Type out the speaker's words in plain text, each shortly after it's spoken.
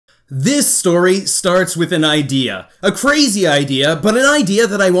This story starts with an idea. A crazy idea, but an idea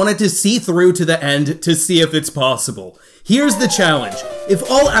that I wanted to see through to the end to see if it's possible. Here's the challenge. If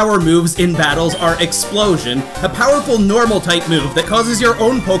all our moves in battles are Explosion, a powerful normal type move that causes your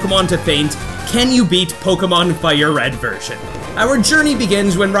own Pokemon to faint, can you beat Pokemon Fire Red version? Our journey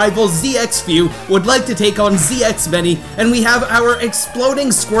begins when rival ZXFew would like to take on ZXMany, and we have our exploding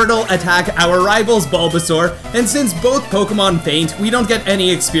Squirtle attack our rival's Bulbasaur, and since both Pokemon faint, we don't get any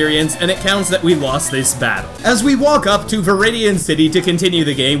experience, and it counts that we lost this battle. As we walk up to Viridian City to continue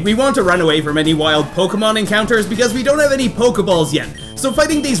the game, we want to run away from any wild Pokemon encounters because we don't have any Pokeballs yet, so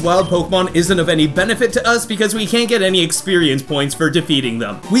fighting these wild Pokemon isn't of any benefit to us because we can't get any experience points for defeating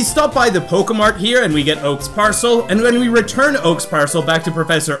them. We stop by the Pokemart here and we get Oak's parcel, and when we return Oak's parcel back to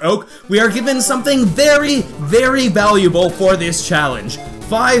Professor Oak, we are given something very, very valuable for this challenge.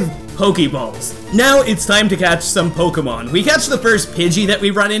 5 Pokeballs. Now it's time to catch some Pokemon. We catch the first Pidgey that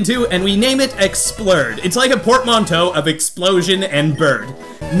we run into and we name it Explode. It's like a portmanteau of explosion and bird.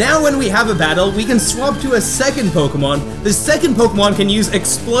 Now when we have a battle, we can swap to a second Pokemon. The second Pokemon can use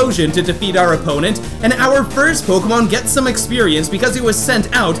Explosion to defeat our opponent, and our first Pokemon gets some experience because it was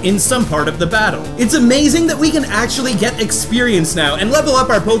sent out in some part of the battle. It's amazing that we can actually get experience now and level up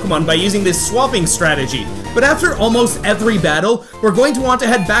our Pokemon by using this swapping strategy. But after almost every battle, we're going to want to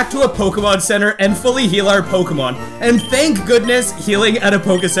head back to a Pokemon Center and fully heal our Pokemon. And thank goodness, healing at a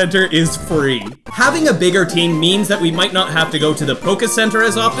Poke Center is free. Having a bigger team means that we might not have to go to the Poke Center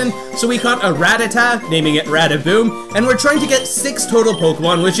as often, so we caught a Rattata, naming it Rataboom, and we're trying to get 6 total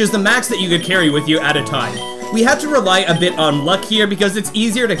Pokemon, which is the max that you could carry with you at a time. We had to rely a bit on luck here because it's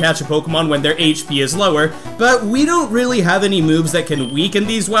easier to catch a Pokemon when their HP is lower, but we don't really have any moves that can weaken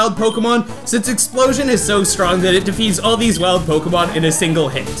these wild Pokemon, since Explosion is so strong that it defeats all these wild Pokemon in a single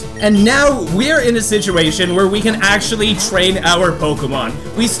hit. And now we're in a situation where we can actually train our Pokemon.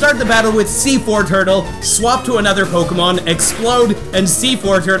 We start the battle with C4 Turtle, swap to another Pokemon, Explode, and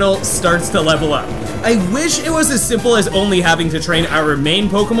C4 Turtle starts to level up. I wish it was as simple as only having to train our main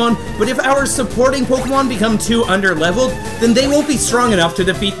Pokemon, but if our supporting Pokemon become too underleveled, then they won't be strong enough to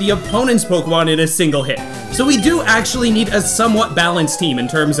defeat the opponent's Pokemon in a single hit. So we do actually need a somewhat balanced team in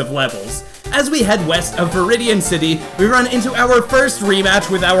terms of levels. As we head west of Viridian City, we run into our first rematch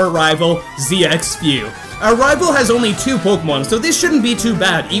with our rival, ZXFew. Our rival has only 2 Pokemon, so this shouldn't be too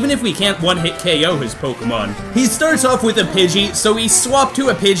bad, even if we can't one-hit KO his Pokemon. He starts off with a Pidgey, so we swap to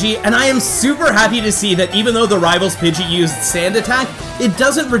a Pidgey, and I am super happy to see that even though the rival's Pidgey used Sand Attack, it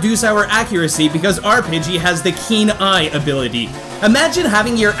doesn't reduce our accuracy because our Pidgey has the Keen Eye ability. Imagine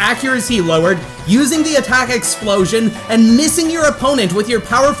having your accuracy lowered, using the attack Explosion, and missing your opponent with your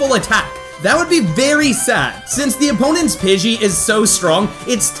powerful attack. That would be very sad. Since the opponent's Pidgey is so strong,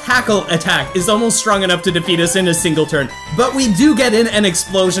 its Tackle attack is almost strong enough to defeat us in a single turn. But we do get in an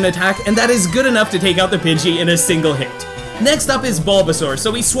Explosion attack, and that is good enough to take out the Pidgey in a single hit. Next up is Bulbasaur,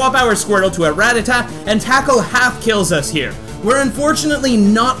 so we swap our Squirtle to a Rattata, and Tackle half kills us here. We're unfortunately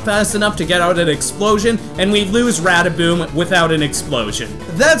not fast enough to get out an Explosion, and we lose Rataboom without an Explosion.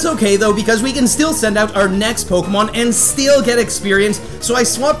 That's okay though, because we can still send out our next Pokemon and still get experience, so I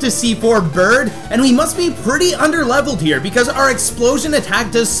swap to C4 Bird, and we must be pretty underleveled here because our Explosion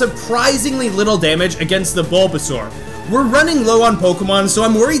attack does surprisingly little damage against the Bulbasaur. We're running low on Pokemon, so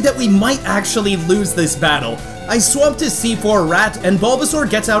I'm worried that we might actually lose this battle. I swap to C4 Rat, and Bulbasaur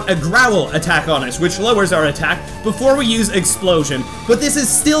gets out a Growl attack on us, which lowers our attack before we use Explosion. But this is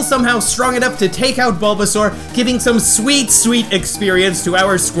still somehow strong enough to take out Bulbasaur, giving some sweet, sweet experience to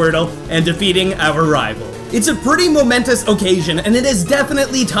our Squirtle and defeating our rival. It's a pretty momentous occasion, and it is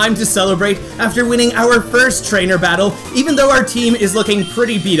definitely time to celebrate after winning our first trainer battle, even though our team is looking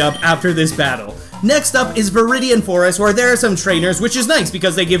pretty beat up after this battle. Next up is Viridian Forest, where there are some trainers, which is nice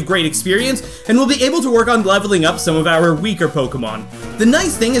because they give great experience, and we'll be able to work on leveling up some of our weaker Pokemon. The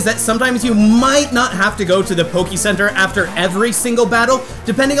nice thing is that sometimes you might not have to go to the Poke Center after every single battle,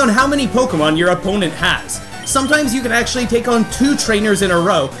 depending on how many Pokemon your opponent has. Sometimes you can actually take on 2 trainers in a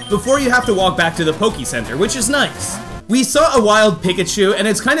row before you have to walk back to the Poke Center, which is nice. We saw a wild Pikachu, and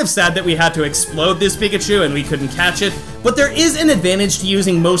it's kind of sad that we had to explode this Pikachu and we couldn't catch it, but there is an advantage to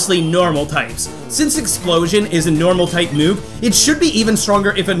using mostly normal types. Since Explosion is a normal type move, it should be even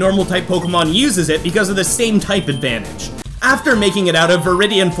stronger if a normal type Pokemon uses it because of the same type advantage. After making it out of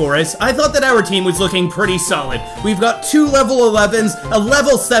Viridian Forest, I thought that our team was looking pretty solid. We've got 2 level 11s, a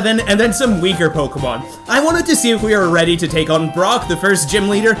level 7, and then some weaker Pokemon. I wanted to see if we were ready to take on Brock, the first gym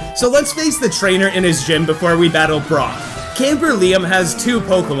leader, so let's face the trainer in his gym before we battle Brock. Camper Liam has 2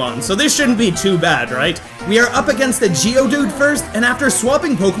 Pokemon, so this shouldn't be too bad, right? We are up against the Geodude first, and after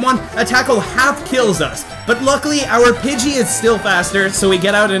swapping Pokemon, a tackle half kills us. But luckily, our Pidgey is still faster, so we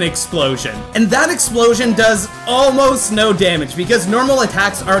get out an explosion. And that explosion does almost no damage, because normal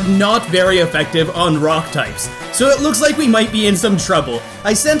attacks are not very effective on rock types. So it looks like we might be in some trouble.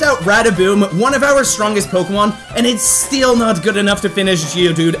 I sent out Radaboom, one of our strongest Pokemon, and it's still not good enough to finish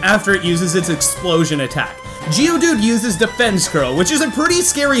Geodude after it uses its explosion attack. Geodude uses Defense Curl, which is a pretty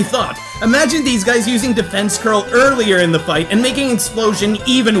scary thought. Imagine these guys using Defense Curl earlier in the fight and making Explosion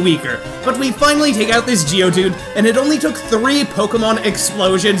even weaker. But we finally take out this Geodude, and it only took 3 Pokemon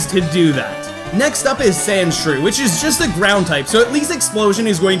explosions to do that. Next up is Sandshrew, which is just a ground type, so at least Explosion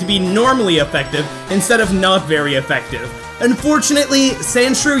is going to be normally effective instead of not very effective. Unfortunately,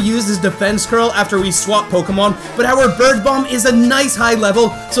 Sandshrew uses Defense Curl after we swap Pokemon, but our Bird Bomb is a nice high level,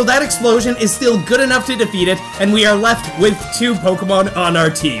 so that explosion is still good enough to defeat it, and we are left with 2 Pokemon on our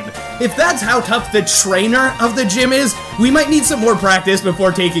team. If that's how tough the trainer of the gym is, we might need some more practice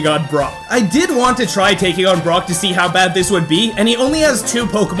before taking on Brock. I did want to try taking on Brock to see how bad this would be, and he only has 2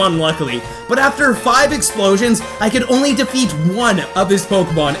 Pokemon luckily, but after 5 explosions, I could only defeat 1 of his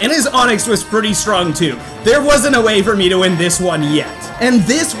Pokemon, and his Onix was pretty strong too. There wasn't a way for me to win this one yet. And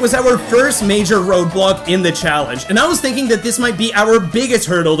this was our first major roadblock in the challenge, and I was thinking that this might be our biggest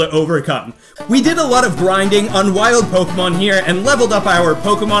hurdle to overcome. We did a lot of grinding on wild Pokemon here and leveled up our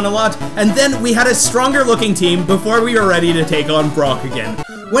Pokemon a lot, and then we had a stronger looking team before we were ready to take on Brock again.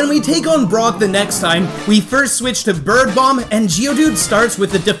 When we take on Brock the next time, we first switch to Bird Bomb, and Geodude starts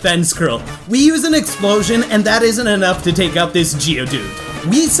with the Defense Curl. We use an explosion, and that isn't enough to take out this Geodude.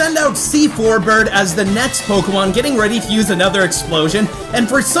 We send out C4 Bird as the next Pokemon, getting ready to use another explosion, and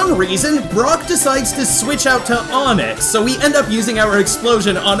for some reason, Brock decides to switch out to Onix, so we end up using our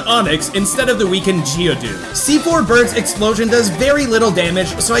explosion on Onix instead of the weakened Geodude. C4 Bird's explosion does very little damage,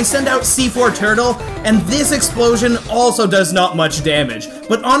 so I send out C4 Turtle, and this explosion also does not much damage.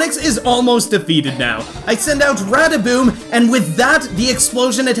 But Onix is almost defeated now. I send out Radaboom, and with that, the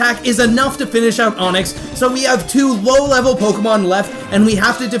explosion attack is enough to finish out Onix, so we have 2 low-level Pokemon left, and we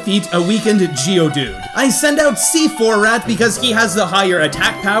have to defeat a weakened Geodude. I send out C4 Rat because he has the higher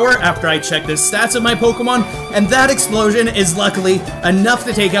attack power after I check the stats of my Pokemon, and that explosion is luckily enough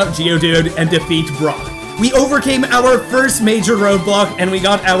to take out Geodude and defeat Brock. We overcame our first major roadblock, and we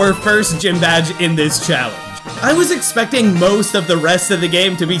got our first gym badge in this challenge. I was expecting most of the rest of the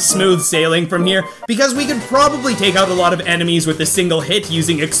game to be smooth sailing from here, because we could probably take out a lot of enemies with a single hit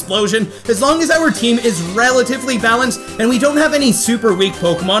using Explosion, as long as our team is relatively balanced and we don't have any super weak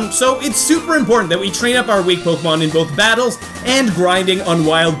Pokemon, so it's super important that we train up our weak Pokemon in both battles and grinding on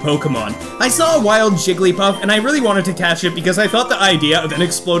wild Pokemon. I saw a wild Jigglypuff, and I really wanted to catch it because I thought the idea of an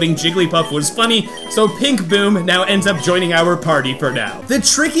exploding Jigglypuff was funny, so Pink Boom now ends up joining our party for now. The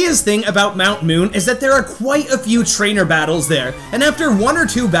trickiest thing about Mount Moon is that there are quite a few trainer battles there, and after 1 or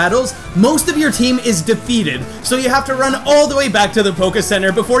 2 battles, most of your team is defeated, so you have to run all the way back to the Poké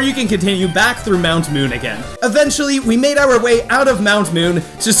Center before you can continue back through Mount Moon again. Eventually, we made our way out of Mount Moon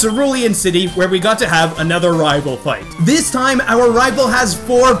to Cerulean City, where we got to have another rival fight. This time, our rival has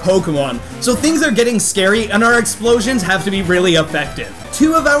 4 Pokemon, so things are getting scary and our explosions have to be really effective.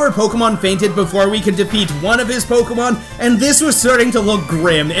 2 of our Pokemon fainted before we could defeat 1 of his Pokemon, and this was starting to look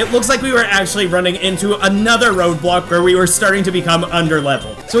grim. It looks like we were actually running into another roadblock where we were starting to become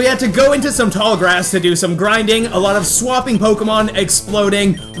underleveled. So we had to go into some tall grass to do some grinding, a lot of swapping Pokemon,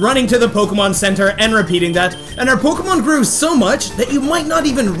 exploding, running to the Pokemon Center, and repeating that, and our Pokemon grew so much that you might not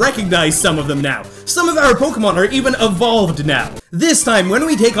even recognize some of them now. Some of our Pokemon are even evolved now. This time, when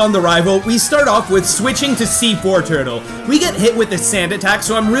we take on the rival, we start off with switching to C4 Turtle. We get hit with the sand attack,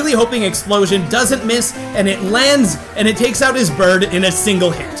 so I'm really hoping Explosion doesn't miss, and it lands, and it takes out his bird in a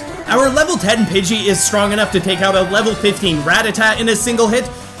single hit. Our level 10 Pidgey is strong enough to take out a level 15 Rattata in a single hit,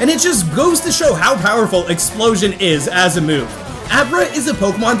 and it just goes to show how powerful Explosion is as a move. Abra is a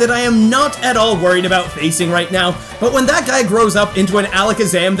Pokemon that I am not at all worried about facing right now, but when that guy grows up into an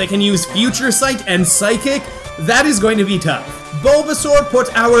Alakazam that can use Future Sight and Psychic, that is going to be tough. Bulbasaur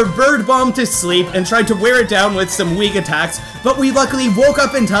put our Bird Bomb to sleep and tried to wear it down with some weak attacks, but we luckily woke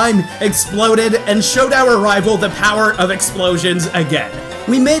up in time, exploded, and showed our rival the power of explosions again.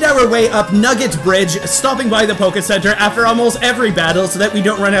 We made our way up Nugget Bridge, stopping by the Poké Center after almost every battle so that we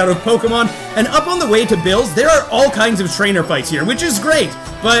don't run out of Pokemon, and up on the way to Bill's, there are all kinds of trainer fights here, which is great,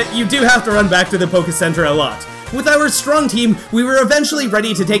 but you do have to run back to the Poké Center a lot. With our strong team, we were eventually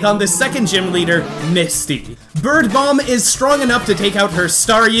ready to take on the second gym leader, Misty. Bird Bomb is strong enough to take out her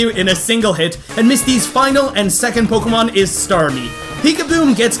Staryu in a single hit, and Misty's final and second Pokemon is Starmie.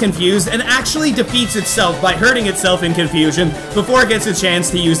 Peekaboom gets confused and actually defeats itself by hurting itself in confusion before it gets a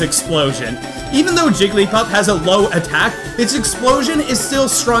chance to use Explosion. Even though Jigglypuff has a low attack, its Explosion is still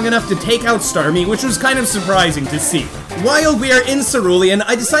strong enough to take out Starmie, which was kind of surprising to see. While we are in Cerulean,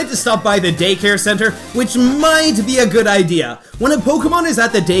 I decide to stop by the daycare center, which might be a good idea. When a Pokemon is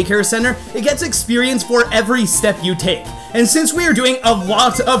at the daycare center, it gets experience for every step you take. And since we are doing a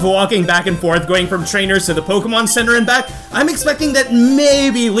lot of walking back and forth, going from trainers to the Pokemon Center and back, I'm expecting that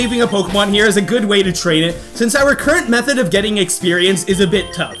maybe leaving a Pokemon here is a good way to train it, since our current method of getting experience is a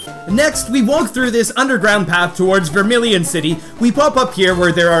bit tough. Next, we walk through this underground path towards Vermilion City. We pop up here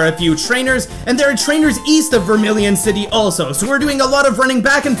where there are a few trainers, and there are trainers east of Vermilion City also, so we're doing a lot of running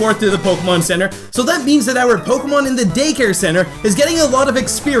back and forth to the Pokemon Center, so that means that our Pokemon in the daycare center is getting a lot of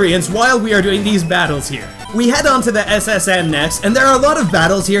experience while we are doing these battles here. We head on to the SSN next, and there are a lot of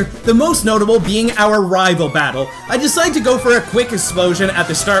battles here, the most notable being our rival battle. I decide to go for a quick explosion at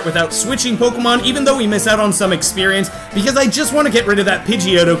the start without switching Pokemon, even though we miss out on some experience, because I just want to get rid of that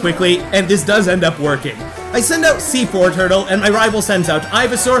Pidgeotto quickly, and this does end up working. I send out C4 Turtle, and my rival sends out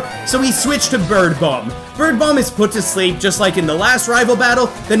Ivysaur, so we switch to Bird Bomb. Bird Bomb is put to sleep just like in the last rival battle,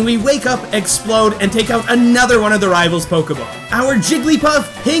 then we wake up, explode, and take out another one of the rival's Pokeball. Our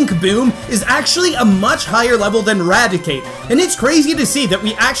Jigglypuff Pink Boom is actually a much higher level than Raticate, and it's crazy to see that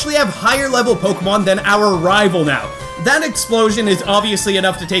we actually have higher level Pokemon than our rival now. That explosion is obviously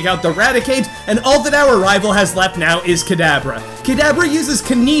enough to take out the Raticate, and all that our rival has left now is Kadabra. Kadabra uses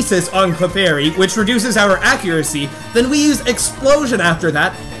Kinesis on Clefairy, which reduces our accuracy, then we use Explosion after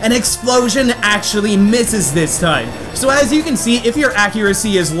that, and Explosion actually misses this time. So as you can see, if your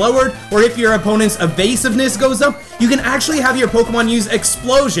accuracy is lowered, or if your opponent's evasiveness goes up, you can actually have your Pokemon use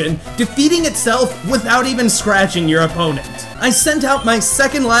Explosion, defeating itself without even scratching your opponent. I sent out my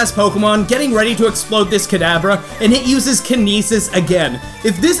second last Pokemon, getting ready to explode this Kadabra, and it uses Kinesis again.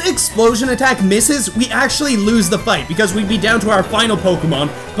 If this explosion attack misses, we actually lose the fight, because we'd be down to our final Pokemon,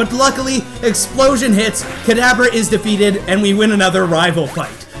 but luckily, Explosion hits, Kadabra is defeated, and we win another rival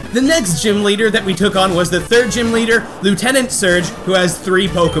fight. The next gym leader that we took on was the third gym leader, Lieutenant Surge, who has 3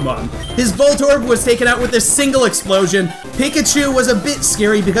 Pokemon. His Voltorb was taken out with a single explosion. Pikachu was a bit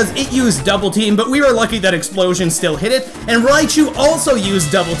scary because it used Double Team, but we were lucky that Explosion still hit it, and Raichu also used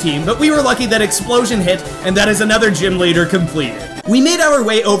Double Team, but we were lucky that Explosion hit, and that is another gym leader completed. We made our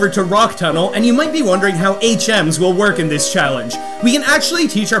way over to Rock Tunnel, and you might be wondering how HMs will work in this challenge. We can actually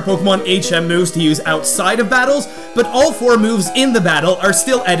teach our Pokemon HM moves to use outside of battles, but all 4 moves in the battle are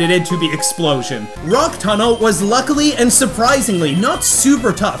still edited to be Explosion. Rock Tunnel was luckily and surprisingly not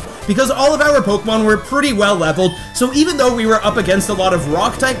super tough, because all of our Pokemon were pretty well leveled, so even though we were up against a lot of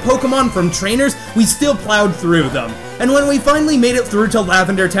Rock-type Pokemon from trainers, we still plowed through them. And when we finally made it through to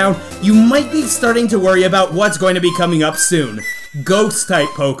Lavender Town, you might be starting to worry about what's going to be coming up soon. Ghost-type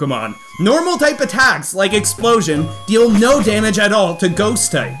Pokemon. Normal-type attacks, like Explosion, deal no damage at all to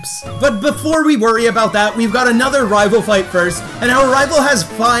Ghost types. But before we worry about that, we've got another rival fight first, and our rival has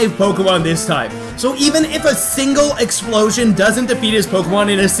 5 Pokemon this time. So even if a single Explosion doesn't defeat his Pokemon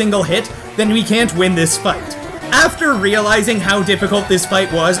in a single hit, then we can't win this fight. After realizing how difficult this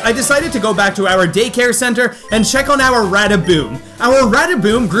fight was, I decided to go back to our daycare center and check on our Rataboom. Our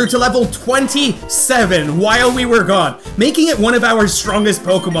Rataboom grew to level 27 while we were gone, making it one of our strongest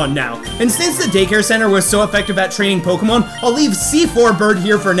Pokemon now. And since the daycare center was so effective at training Pokemon, I'll leave C4 Bird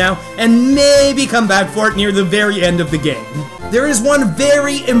here for now and maybe come back for it near the very end of the game. There is one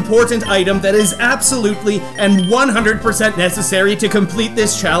very important item that is absolutely and 100% necessary to complete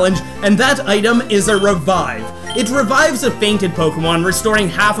this challenge, and that item is a Revive. It revives a fainted Pokemon, restoring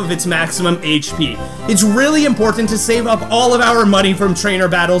half of its maximum HP. It's really important to save up all of our money from trainer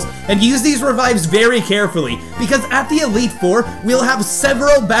battles and use these revives very carefully, because at the Elite Four, we'll have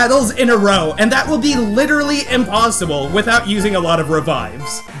several battles in a row, and that will be literally impossible without using a lot of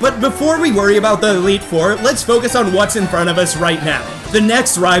revives. But before we worry about the Elite Four, let's focus on what's in front of us right now. The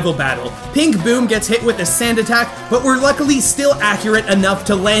next rival battle. Pink Boom gets hit with a sand attack, but we're luckily still accurate enough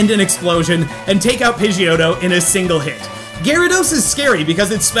to land an explosion and take out Pidgeotto in a single hit. Gyarados is scary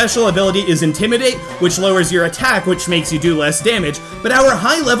because its special ability is Intimidate, which lowers your attack, which makes you do less damage, but our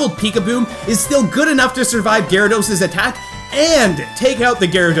high-leveled Peekaboom is still good enough to survive Gyarados' attack and take out the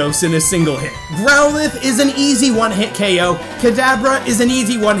Gyarados in a single hit. Growlithe is an easy one-hit KO, Kadabra is an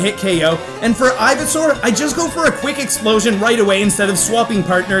easy one-hit KO, and for Ivysaur, I just go for a quick explosion right away instead of swapping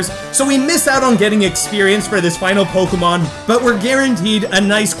partners, so we miss out on getting experience for this final Pokemon, but we're guaranteed a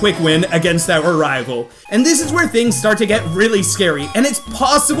nice quick win against our rival. And this is where things start to get really scary, and it's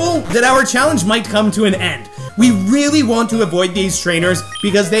possible that our challenge might come to an end. We really want to avoid these trainers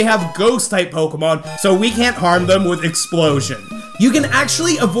because they have Ghost-type Pokemon, so we can't harm them with Explosion. You can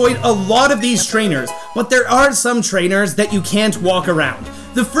actually avoid a lot of these trainers, but there are some trainers that you can't walk around.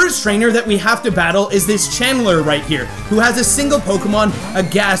 The first trainer that we have to battle is this Chandler right here, who has a single Pokemon, a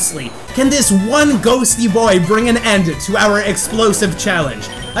Ghastly. Can this one ghosty boy bring an end to our explosive challenge?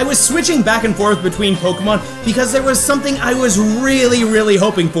 I was switching back and forth between Pokemon because there was something I was really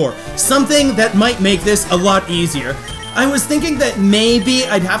hoping for. Something that might make this a lot easier. I was thinking that maybe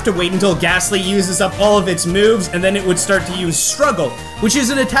I'd have to wait until Ghastly uses up all of its moves and then it would start to use Struggle, which is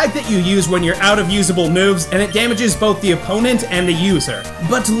an attack that you use when you're out of usable moves and it damages both the opponent and the user.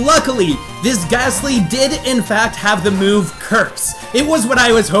 But luckily, this Ghastly did in fact have the move Curse. It was what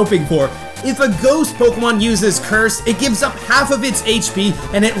I was hoping for. If a ghost Pokemon uses Curse, it gives up half of its HP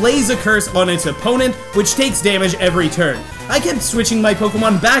and it lays a curse on its opponent, which takes damage every turn. I kept switching my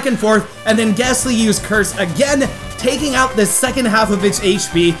Pokemon back and forth, and then Ghastly used Curse again, taking out the second half of its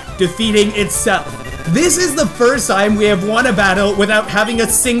HP, defeating itself. This is the first time we have won a battle without having a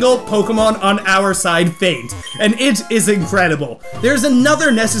single Pokemon on our side faint, and it is incredible. There's another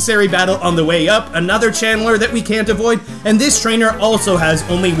necessary battle on the way up, another Chandler that we can't avoid, and this trainer also has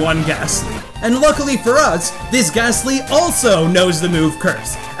only one Ghastly. And luckily for us, this Ghastly also knows the move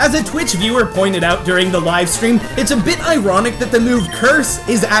Curse. As a Twitch viewer pointed out during the live stream, it's a bit ironic that the move Curse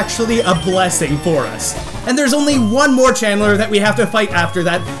is actually a blessing for us. And there's only one more Chandler that we have to fight after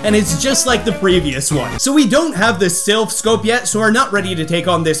that, and it's just like the previous one. So we don't have the Sylph Scope yet, so we're not ready to take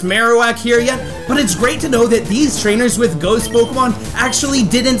on this Marowak here yet, but it's great to know that these trainers with Ghost Pokemon actually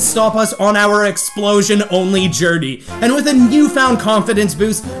didn't stop us on our explosion-only journey. And with a newfound confidence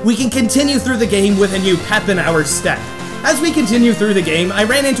boost, we can continue through the game with a new pep in our step. As we continue through the game, I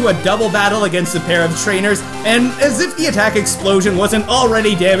ran into a double battle against a pair of trainers, and as if the attack Explosion wasn't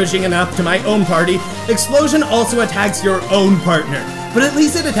already damaging enough to my own party, Explosion also attacks your own partner. But at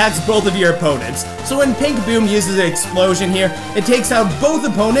least it attacks both of your opponents. So when Pink Boom uses an Explosion here, it takes out both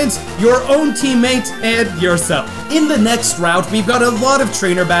opponents, your own teammate, and yourself. In the next route, we've got a lot of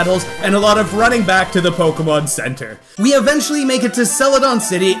trainer battles and a lot of running back to the Pokemon Center. We eventually make it to Celadon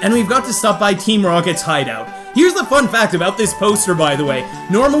City, and we've got to stop by Team Rocket's hideout. Here's the fun fact about this poster, by the way.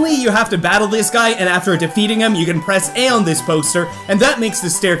 Normally, you have to battle this guy, and after defeating him, you can press A on this poster, and that makes the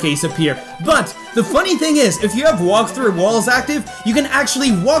staircase appear. But the funny thing is, if you have walk-through walls active, you can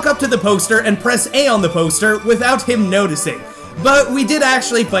actually walk up to the poster and press A on the poster without him noticing. But we did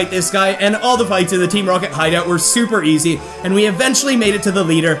actually fight this guy, and all the fights in the Team Rocket hideout were super easy, and we eventually made it to the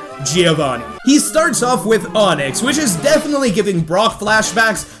leader, Giovanni. He starts off with Onix, which is definitely giving Brock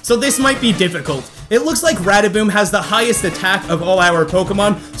flashbacks, so this might be difficult. It looks like Radaboom has the highest attack of all our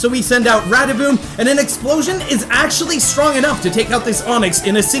Pokemon, so we send out Radaboom, and an Explosion is actually strong enough to take out this Onix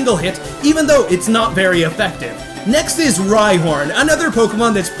in a single hit, even though it's not very effective. Next is Rhyhorn, another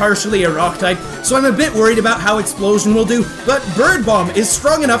Pokemon that's partially a rock type, so I'm a bit worried about how Explosion will do, but Bird Bomb is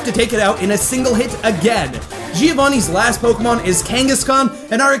strong enough to take it out in a single hit again. Giovanni's last Pokemon is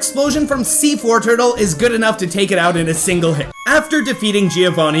Kangaskhan, and our Explosion from C4 Turtle is good enough to take it out in a single hit. After defeating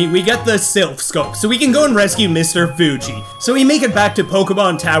Giovanni, we get the Sylph Scope, so we can go and rescue Mr. Fuji. So we make it back to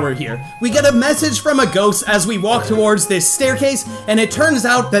Pokemon Tower here. We get a message from a ghost as we walk towards this staircase, and it turns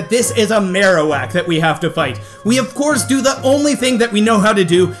out that this is a Marowak that we have to fight. We of course do the only thing that we know how to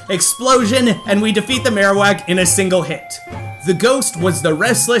do, Explosion, and we defeat the Marowak in a single hit. The ghost was the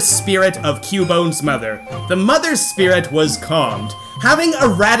restless spirit of Cubone's mother. The mother's spirit was calmed. Having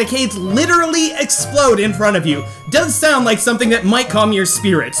Eradicate literally explode in front of you does sound like something that might calm your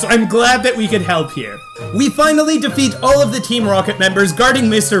spirit, so I'm glad that we could help here. We finally defeat all of the Team Rocket members guarding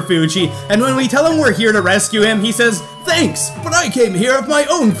Mr. Fuji, and when we tell him we're here to rescue him, he says, "Thanks, but I came here of my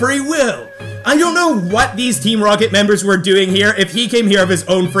own free will." I don't know what these Team Rocket members were doing here if he came here of his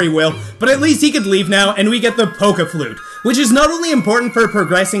own free will, but at least he could leave now and we get the Poke Flute, which is not only important for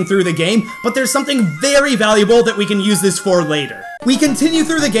progressing through the game, but there's something very valuable that we can use this for later. We continue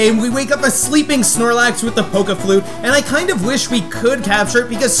through the game, we wake up a sleeping Snorlax with the Poke Flute, and I kind of wish we could capture it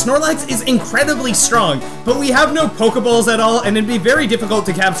because Snorlax is incredibly strong, but we have no Pokeballs at all and it'd be very difficult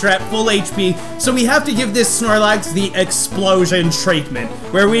to capture at full HP, so we have to give this Snorlax the Explosion treatment,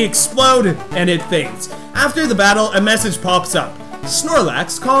 where we explode and it faints. After the battle, a message pops up.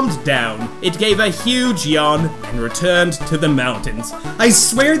 Snorlax calmed down. It gave a huge yawn and returned to the mountains. I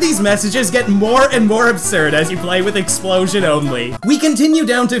swear these messages get more and more absurd as you play with Explosion only. We continue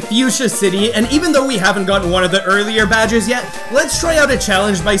down to Fuchsia City, and even though we haven't gotten one of the earlier badges yet, let's try out a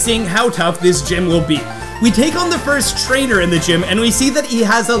challenge by seeing how tough this gym will be. We take on the first trainer in the gym, and we see that he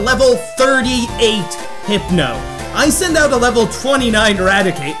has a level 38 Hypno. I send out a level 29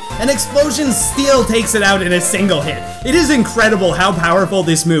 Eradicate, and Explosion still takes it out in a single hit. It is incredible how powerful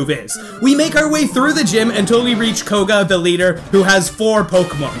this move is. We make our way through the gym until we reach Koga, the leader, who has 4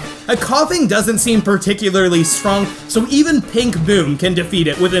 Pokemon. A Coughing doesn't seem particularly strong, so even Pink Boom can defeat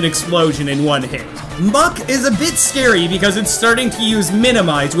it with an Explosion in one hit. Muck is a bit scary because it's starting to use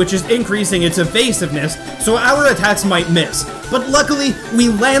Minimize, which is increasing its evasiveness, so our attacks might miss. But luckily, we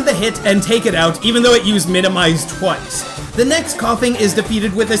land the hit and take it out, even though it used Minimize twice. The next Coughing is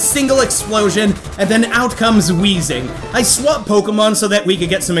defeated with a single Explosion, and then out comes Wheezing. I swap Pokemon so that we could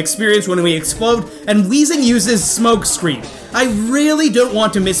get some experience when we explode, and Wheezing uses Smoke Screen. I really don't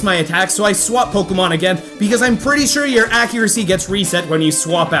want to miss my attack, so I swap Pokemon again, because I'm pretty sure your accuracy gets reset when you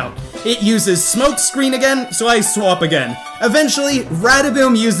swap out. It uses Smoke Screen again, so I swap again. Eventually,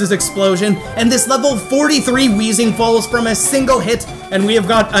 Radaboom uses Explosion, and this level 43 Wheezing falls from a single hit, and we have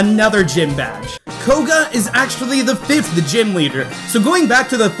got another gym badge. Koga is actually the 5th gym leader, so going back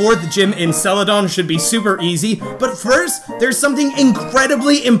to the 4th gym in Celadon should be super easy, but first, there's something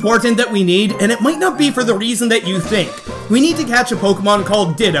incredibly important that we need, and it might not be for the reason that you think. We need to catch a Pokemon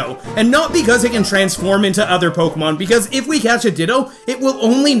called Ditto, and not because it can transform into other Pokemon, because if we catch a Ditto, it will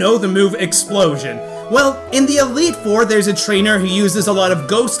only know the move Explosion. Well, in the Elite Four, there's a trainer who uses a lot of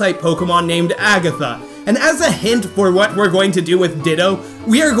Ghost-type Pokemon named Agatha. And as a hint for what we're going to do with Ditto,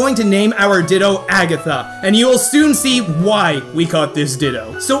 we are going to name our Ditto Agatha, and you will soon see why we caught this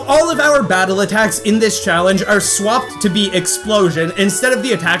Ditto. So all of our battle attacks in this challenge are swapped to be Explosion instead of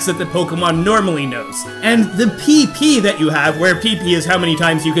the attacks that the Pokemon normally knows. And the PP that you have, where PP is how many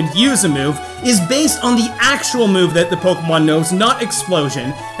times you can use a move, is based on the actual move that the Pokemon knows, not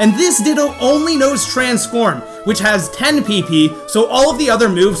Explosion. And this Ditto only knows Transform, which has 10 PP, so all of the other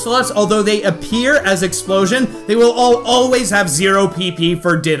move slots, although they appear as Explosion, they will all always have 0 PP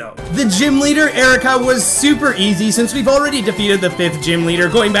for Ditto. The gym leader, Erica, was super easy since we've already defeated the 5th gym leader.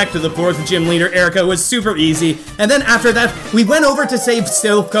 Going back to the 4th gym leader, Erica was super easy. And then after that, we went over to save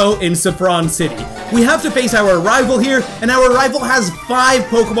Silph in Saffron City. We have to face our rival here, and our rival has 5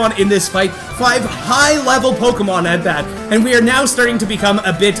 Pokemon in this fight, 5 high-level Pokemon at that, and we are now starting to become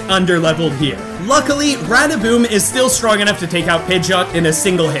a bit under-leveled here. Luckily, Radaboom is still strong enough to take out Pidgeot in a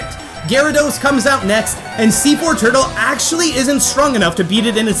single hit. Gyarados comes out next, and C4 Turtle actually isn't strong enough to beat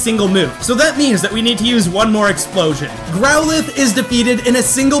it in a single move, so that means that we need to use one more Explosion. Growlithe is defeated in a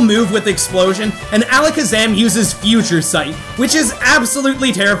single move with Explosion, and Alakazam uses Future Sight, which is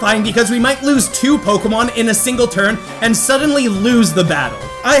absolutely terrifying because we might lose 2 Pokemon in a single turn and suddenly lose the battle.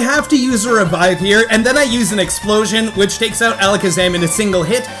 I have to use a Revive here, and then I use an Explosion, which takes out Alakazam in a single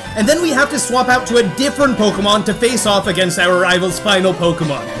hit, and then we have to swap out to a different Pokemon to face off against our rival's final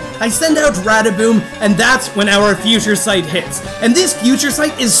Pokemon. I send out Radaboom, and that's when our Future Sight hits. And this Future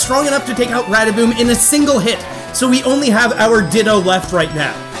Sight is strong enough to take out Radaboom in a single hit, so we only have our Ditto left right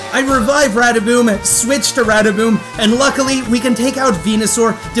now. I revive Radaboom, switch to Radaboom, and luckily we can take out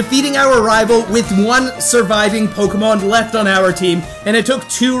Venusaur, defeating our rival with 1 surviving Pokemon left on our team, and it took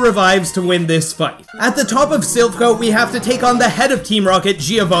 2 revives to win this fight. At the top of Silph, we have to take on the head of Team Rocket,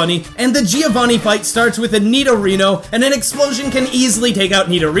 Giovanni, and the Giovanni fight starts with a Nidorino, and an Explosion can easily take out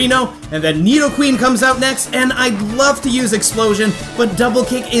Nidorino, and then Nidoqueen comes out next, and I'd love to use Explosion, but Double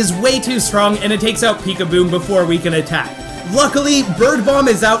Kick is way too strong, and it takes out Peekaboom before we can attack. Luckily, Bird Bomb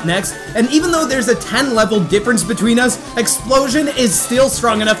is out next, and even though there's a 10-level difference between us, Explosion is still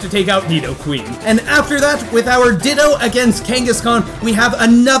strong enough to take out Nidoqueen. And after that, with our Ditto against Kangaskhan, we have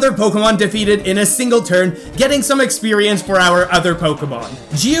another Pokemon defeated in a single turn, getting some experience for our other Pokemon.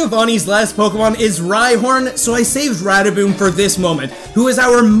 Giovanni's last Pokemon is Rhyhorn, so I saved Radaboom for this moment, who is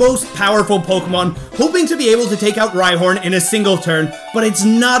our most powerful Pokemon, hoping to be able to take out Rhyhorn in a single turn, but it's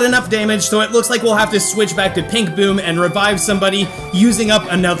not enough damage, so it looks like we'll have to switch back to Pink Boom and revive somebody using up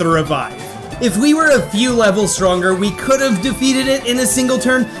another revive. If we were a few levels stronger, we could have defeated it in a single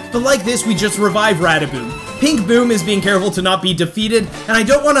turn, but like this, we just revive Radaboom. Pink Boom is being careful to not be defeated, and I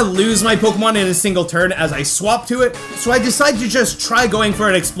don't want to lose my Pokemon in a single turn as I swap to it, so I decide to just try going for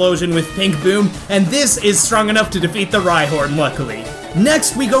an Explosion with Pink Boom, and this is strong enough to defeat the Rhyhorn, luckily.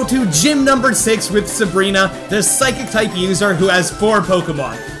 Next, we go to gym number 6 with Sabrina, the Psychic-type user who has 4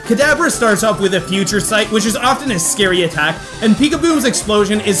 Pokemon. Kadabra starts off with a Future Sight, which is often a scary attack, and Peekaboom's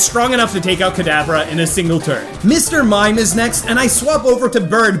Explosion is strong enough to take out Kadabra in a single turn. Mr. Mime is next, and I swap over to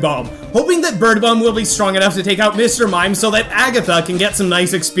Bird Bomb, hoping that Bird Bomb will be strong enough to take out Mr. Mime so that Agatha can get some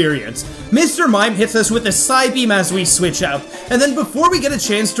nice experience. Mr. Mime hits us with a Psybeam as we switch out, and then before we get a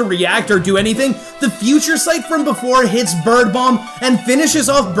chance to react or do anything, the Future Sight from before hits Bird Bomb and finishes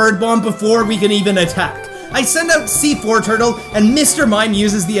off Bird Bomb before we can even attack. I send out C4 Turtle, and Mr. Mime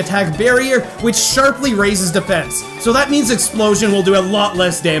uses the attack Barrier, which sharply raises defense. So that means Explosion will do a lot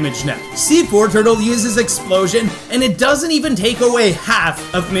less damage now. C4 Turtle uses Explosion, and it doesn't even take away half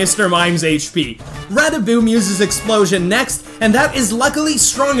of Mr. Mime's HP. Radaboom uses Explosion next, and that is luckily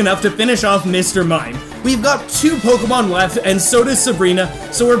strong enough to finish off Mr. Mime. We've got 2 Pokemon left, and so does Sabrina,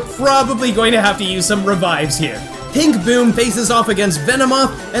 so we're probably going to have to use some revives here. Pink Boom faces off against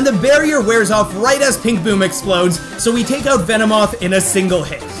Venomoth, and the barrier wears off right as Pink Boom explodes, so we take out Venomoth in a single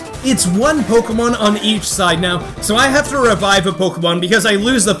hit. It's 1 Pokemon on each side now, so I have to revive a Pokemon because I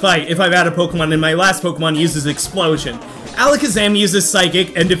lose the fight if I've had a Pokemon and my last Pokemon uses Explosion. Alakazam uses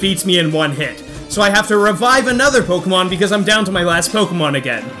Psychic and defeats me in 1 hit. So I have to revive another Pokemon because I'm down to my last Pokemon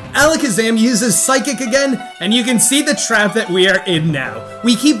again. Alakazam uses Psychic again, and you can see the trap that we are in now.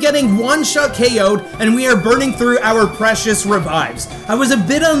 We keep getting one-shot KO'd, and we are burning through our precious revives. I was a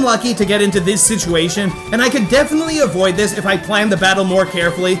bit unlucky to get into this situation, and I could definitely avoid this if I planned the battle more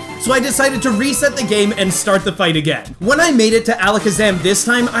carefully, so I decided to reset the game and start the fight again. When I made it to Alakazam this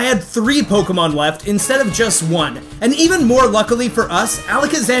time, I had 3 Pokemon left instead of just 1. And even more luckily for us,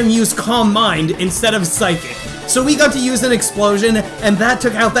 Alakazam used Calm Mind instead of Psychic. So we got to use an Explosion, and that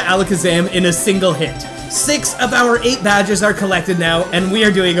took out the Alakazam in a single hit. 6 of our 8 badges are collected now, and we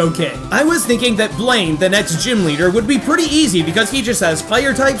are doing okay. I was thinking that Blaine, the next gym leader, would be pretty easy because he just has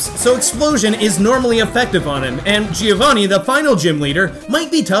fire types, so Explosion is normally effective on him, and Giovanni, the final gym leader,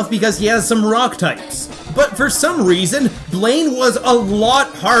 might be tough because he has some rock types. But for some reason, Blaine was a lot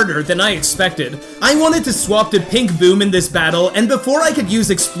harder than I expected. I wanted to swap to Pink Boom in this battle, and before I could use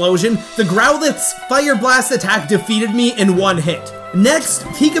Explosion, the Growlithe's Fire Blast attack defeated me in 1 hit. Next,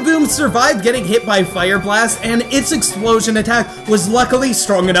 Peekaboom survived getting hit by Fire Blast, and its Explosion attack was luckily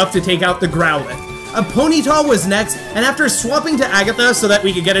strong enough to take out the Growlithe. A Ponyta was next, and after swapping to Agatha so that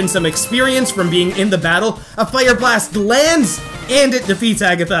we could get in some experience from being in the battle, a Fire Blast lands, and it defeats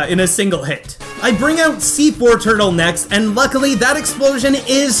Agatha in a single hit. I bring out C4 Turtle next, and luckily that Explosion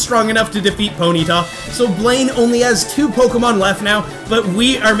is strong enough to defeat Ponyta, so Blaine only has 2 Pokemon left now, but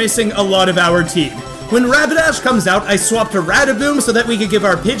we are missing a lot of our team. When Rapidash comes out, I swap to Radaboom so that we could give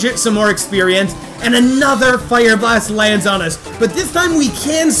our Pidgeot some more experience, and another Fire Blast lands on us, but this time we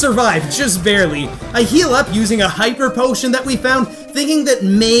can survive, just barely. I heal up using a Hyper Potion that we found, thinking that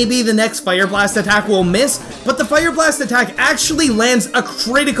maybe the next Fire Blast attack will miss, but the Fire Blast attack actually lands a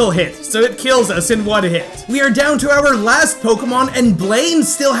critical hit, so it kills us in 1 hit. We are down to our last Pokemon, and Blaine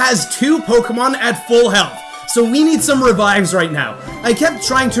still has 2 Pokemon at full health. So we need some revives right now. I kept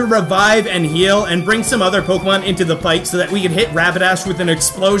trying to revive and heal and bring some other Pokemon into the fight so that we could hit Rapidash with an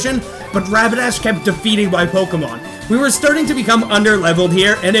Explosion, but Rapidash kept defeating my Pokemon. We were starting to become under-leveled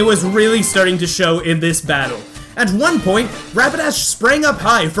here, and it was really starting to show in this battle. At one point, Rapidash sprang up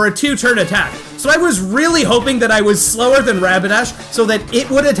high for a 2-turn attack, so I was really hoping that I was slower than Rapidash so that it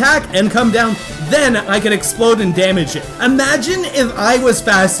would attack and come down, then I could explode and damage it. Imagine if I was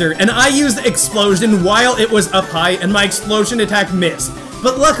faster and I used Explosion while it was up high and my Explosion attack missed.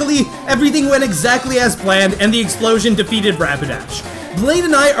 But luckily, everything went exactly as planned and the Explosion defeated Rapidash. Blaine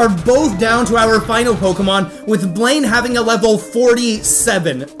and I are both down to our final Pokemon, with Blaine having a level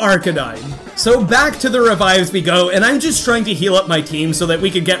 47 Arcanine. So back to the revives we go, and I'm just trying to heal up my team so that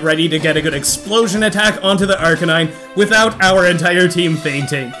we could get ready to get a good Explosion attack onto the Arcanine without our entire team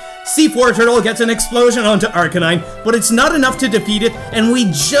fainting. C4 Turtle gets an Explosion onto Arcanine, but it's not enough to defeat it, and we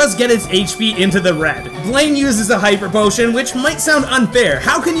just get its HP into the red. Blaine uses a Hyper Potion, which might sound unfair.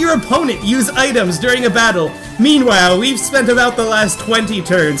 How can your opponent use items during a battle? Meanwhile, we've spent about the last 20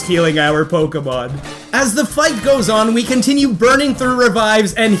 turns healing our Pokemon. As the fight goes on, we continue burning through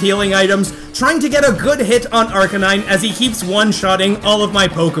revives and healing items, trying to get a good hit on Arcanine as he keeps one-shotting all of my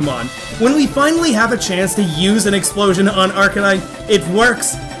Pokemon. When we finally have a chance to use an Explosion on Arcanine, it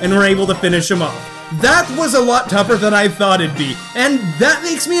works, and we're able to finish him off. That was a lot tougher than I thought it'd be, and that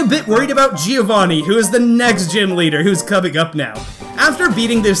makes me a bit worried about Giovanni, who is the next gym leader who's coming up now. After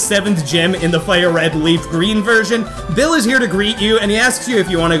beating this 7th gym in the Fire Red Leaf Green version, Bill is here to greet you, and he asks you if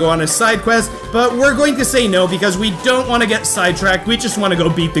you want to go on a side quest, but we're going to say no because we don't want to get sidetracked, we just want to go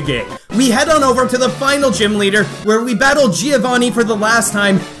beat the game. We head on over to the final gym leader, where we battle Giovanni for the last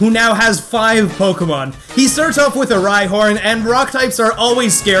time, who now has 5 Pokemon. He starts off with a Rhyhorn, and rock types are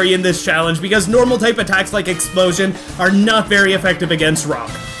always scary in this challenge because normal type attacks like Explosion are not very effective against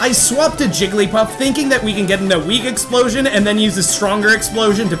rock. I swap to Jigglypuff thinking that we can get in a weak Explosion and then use a stronger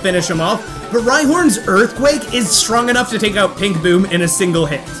Explosion to finish him off, but Rhyhorn's Earthquake is strong enough to take out Pink Boom in a single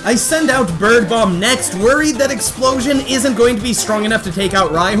hit. I send out Bird Bomb next, worried that Explosion isn't going to be strong enough to take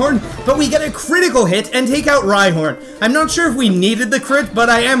out Rhyhorn, but we get a critical hit and take out Rhyhorn. I'm not sure if we needed the crit, but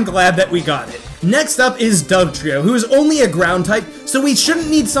I am glad that we got it. Next up is Dugtrio, who is only a ground type, so we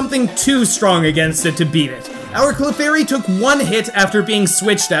shouldn't need something too strong against it to beat it. Our Clefairy took 1 hit after being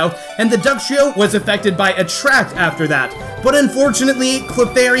switched out, and the Dugtrio was affected by Attract after that. But unfortunately,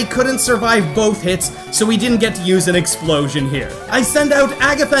 Clefairy couldn't survive both hits, so we didn't get to use an explosion here. I send out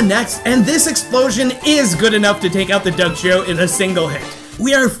Agatha next, and this explosion is good enough to take out the Dugtrio in a single hit.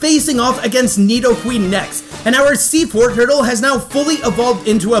 We are facing off against Nidoqueen next, and our C4 turtle has now fully evolved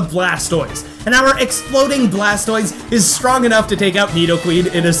into a Blastoise, and our exploding Blastoise is strong enough to take out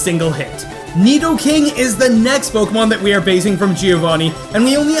Nidoqueen in a single hit. Nidoking is the next Pokemon that we are basing from Giovanni, and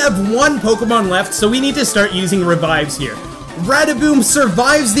we only have 1 Pokemon left, so we need to start using revives here. Radaboom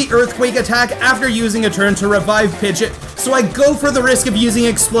survives the Earthquake attack after using a turn to revive Pidgeot, so I go for the risk of using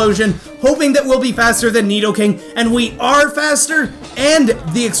Explosion, hoping that we'll be faster than Nidoking, and we are faster, and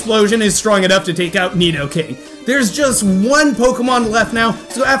the Explosion is strong enough to take out Nidoking. There's just 1 Pokemon left now,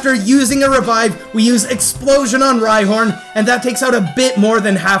 so after using a revive, we use Explosion on Rhyhorn, and that takes out a bit more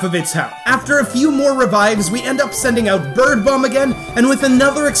than half of its health. After a few more revives, we end up sending out Bird Bomb again, and with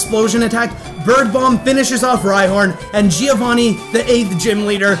another Explosion attack, Bird Bomb finishes off Rhyhorn, and Giovanni, the 8th gym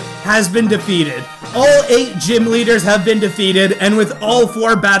leader, has been defeated. All 8 gym leaders have been defeated, and with all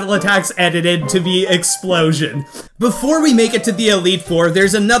 4 battle attacks edited to be Explosion. Before we make it to the Elite Four,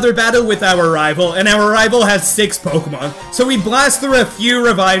 there's another battle with our rival, and our rival has 6 Pokemon. So we blast through a few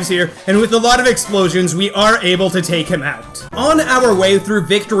revives here, and with a lot of explosions, we are able to take him out. On our way through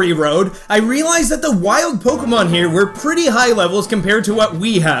Victory Road, I realized that the wild Pokemon here were pretty high levels compared to what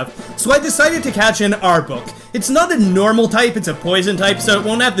we have, so I decided to catch an Arbok. It's not a normal type, it's a poison type, so it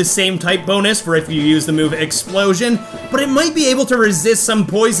won't have the same type bonus for if you use the move Explosion, but it might be able to resist some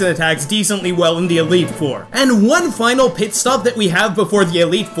poison attacks decently well in the Elite Four. And one final pit stop that we have before the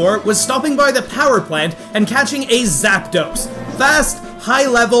Elite Four was stopping by the power plant and catching a Zapdos. Fast,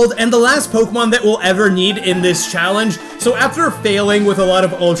 high-leveled, and the last Pokemon that we'll ever need in this challenge, so after failing with a lot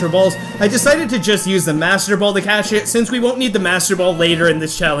of Ultra Balls, I decided to just use the Master Ball to catch it, since we won't need the Master Ball later in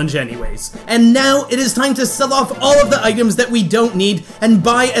this challenge anyways. And now, it is time to sell off all of the items that we don't need, and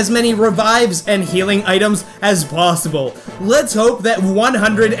buy as many revives and healing items as possible. Let's hope that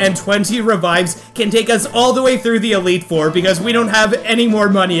 120 revives can take us all the way through the Elite Four, because we don't have any more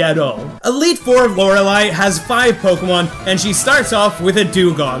money at all. Elite Four Lorelei has 5 Pokemon, and she starts off with a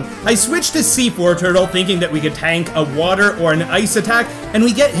Dugong. I switched to C4 Turtle thinking that we could tank a water or an ice attack, and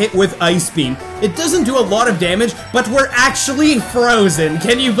we get hit with Ice Beam. It doesn't do a lot of damage, but we're actually frozen.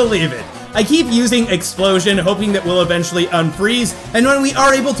 Can you believe it? I keep using Explosion, hoping that we'll eventually unfreeze, and when we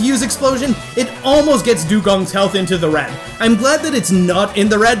are able to use Explosion, it almost gets Dugong's health into the red. I'm glad that it's not in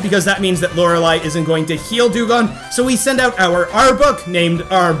the red, because that means that Lorelei isn't going to heal Dugong, so we send out our Arbok, named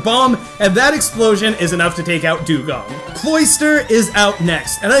Arbomb, and that Explosion is enough to take out Dugong. Cloyster is out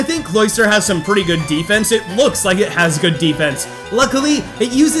next, and I think Cloyster has some pretty good defense. It looks like it has good defense. Luckily,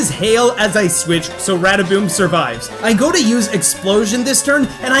 it uses Hail as I switch, so Radaboom survives. I go to use Explosion this turn,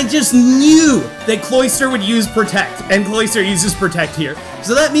 and I just knew that Cloyster would use Protect, and Cloyster uses Protect here.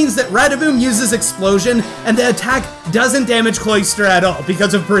 So that means that Radaboom uses Explosion, and the attack doesn't damage Cloyster at all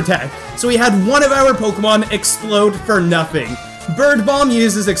because of Protect. So we had one of our Pokemon explode for nothing. Bird Bomb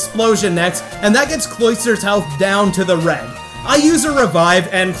uses Explosion next, and that gets Cloyster's health down to the red. I use a Revive,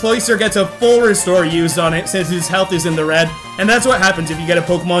 and Cloyster gets a full restore used on it since his health is in the red, and that's what happens if you get a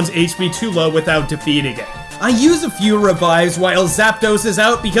Pokemon's HP too low without defeating it. I use a few revives while Zapdos is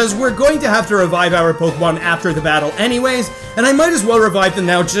out because we're going to have to revive our Pokemon after the battle anyways, and I might as well revive them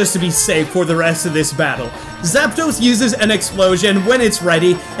now just to be safe for the rest of this battle. Zapdos uses an Explosion when it's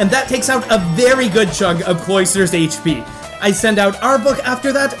ready, and that takes out a very good chunk of Cloyster's HP. I send out Arbok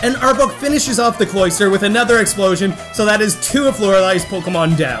after that, and Arbok finishes off the Cloyster with another Explosion, so that is 2 of Lorelei's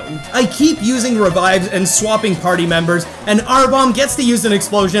Pokemon down. I keep using revives and swapping party members, and Arbomb gets to use an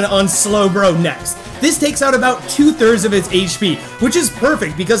Explosion on Slowbro next. This takes out about 2/3 of its HP, which is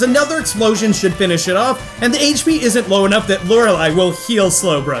perfect because another Explosion should finish it off, and the HP isn't low enough that Lorelei will heal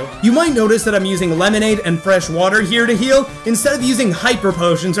Slowbro. You might notice that I'm using Lemonade and Fresh Water here to heal, instead of using Hyper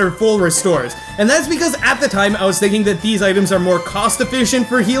Potions or Full Restores, and that's because at the time I was thinking that these items are more cost efficient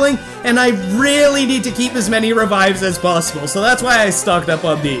for healing, and I really need to keep as many revives as possible, so that's why I stocked up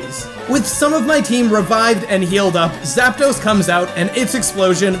on these. With some of my team revived and healed up, Zapdos comes out and its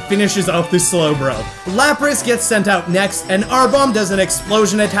Explosion finishes off the Slowbro. Lapras gets sent out next, and Arbomb does an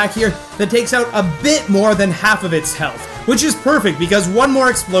Explosion attack here that takes out a bit more than half of its health, which is perfect because one more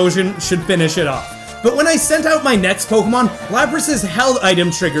Explosion should finish it off. But when I sent out my next Pokemon, Lapras's held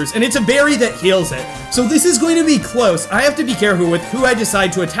item triggers, and it's a berry that heals it. So this is going to be close. I have to be careful with who I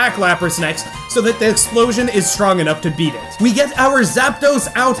decide to attack Lapras next, so that the explosion is strong enough to beat it. We get our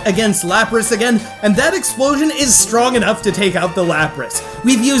Zapdos out against Lapras again, and that explosion is strong enough to take out the Lapras.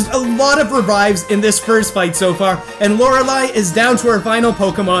 We've used a lot of revives in this first fight so far, and Lorelei is down to her final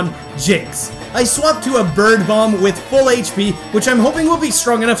Pokemon, Jinx. I swapped to a Bird Bomb with full HP, which I'm hoping will be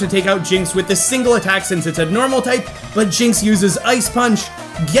strong enough to take out Jinx with the single attack since it's a normal type, but Jinx uses Ice Punch,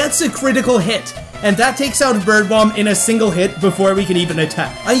 gets a critical hit, and that takes out Bird Bomb in a single hit before we can even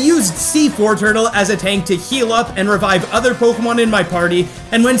attack. I used C4 Turtle as a tank to heal up and revive other Pokemon in my party,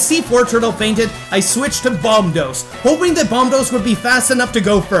 and when C4 Turtle fainted, I switched to Bombos, hoping that Bombos would be fast enough to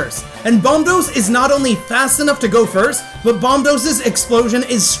go first. And Bombos is not only fast enough to go first, but Bombos' explosion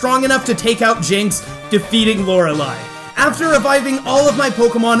is strong enough to take out Jinx, defeating Lorelei. After reviving all of my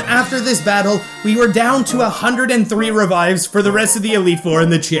Pokemon after this battle, we were down to 103 revives for the rest of the Elite Four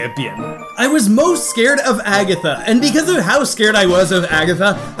and the Champion. I was most scared of Agatha, and because of how scared I was of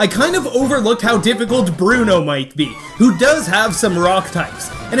Agatha, I kind of overlooked how difficult Bruno might be, who does have some rock types.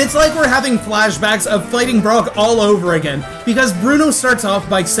 And it's like we're having flashbacks of fighting Brock all over again, because Bruno starts off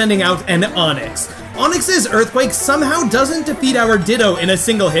by sending out an Onix. Onix's Earthquake somehow doesn't defeat our Ditto in a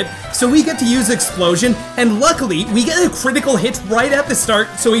single hit, so we get to use Explosion, and luckily, we get a critical hit right at the start,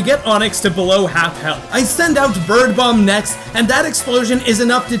 so we get Onix to below half health. I send out Bird Bomb next, and that explosion is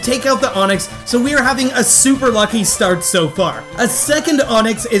enough to take out the Onix, so we are having a super lucky start so far. A second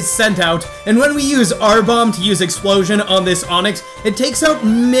Onix is sent out, and when we use R-Bomb to use Explosion on this Onix, it takes out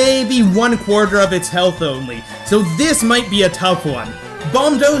maybe 1/4 of its health only, so this might be a tough one.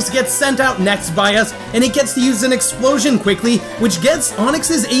 Bombos gets sent out next by us, and it gets to use an explosion quickly, which gets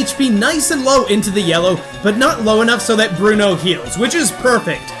Onix's HP nice and low into the yellow, but not low enough so that Bruno heals, which is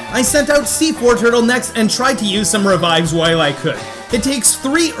perfect. I sent out C4 Turtle next and tried to use some revives while I could. It takes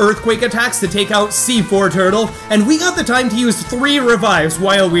 3 Earthquake attacks to take out C4 Turtle, and we got the time to use 3 revives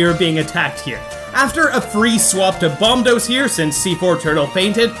while we were being attacked here. After a free swap to Bombos here, since C4 Turtle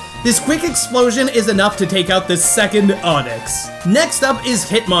fainted, this quick explosion is enough to take out the second Onix. Next up is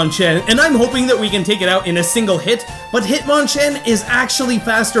Hitmonchan, and I'm hoping that we can take it out in a single hit, but Hitmonchan is actually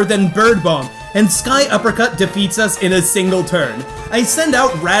faster than Bird Bomb, and Sky Uppercut defeats us in a single turn. I send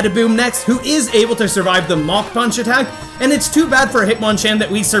out Radaboom next, who is able to survive the Mach Punch attack, and it's too bad for Hitmonchan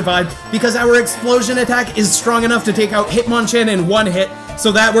that we survived, because our explosion attack is strong enough to take out Hitmonchan in one hit,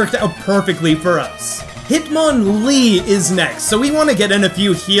 so that worked out perfectly for us. Hitmonlee is next, so we want to get in a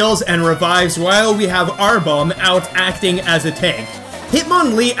few heals and revives while we have R-Bomb out acting as a tank.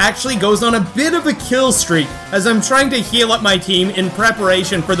 Hitmonlee actually goes on a bit of a kill streak, as I'm trying to heal up my team in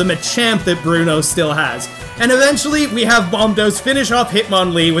preparation for the Machamp that Bruno still has. And eventually, we have Bombos finish off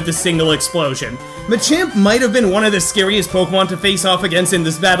Hitmonlee with a single explosion. Machamp might have been one of the scariest Pokemon to face off against in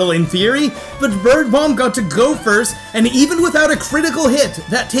this battle in theory, but Bird Bomb got to go first, and even without a critical hit,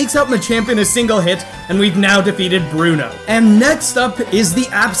 that takes out Machamp in a single hit, and we've now defeated Bruno. And next up is the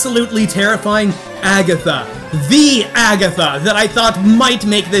absolutely terrifying Agatha. The Agatha that I thought might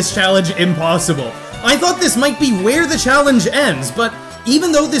make this challenge impossible. I thought this might be where the challenge ends, but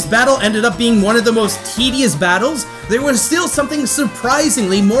even though this battle ended up being one of the most tedious battles, there was still something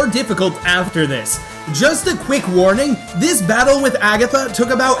surprisingly more difficult after this. Just a quick warning, this battle with Agatha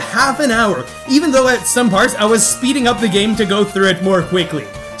took about half an hour, even though at some parts I was speeding up the game to go through it more quickly.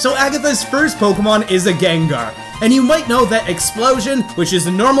 So Agatha's first Pokemon is a Gengar, and you might know that Explosion, which is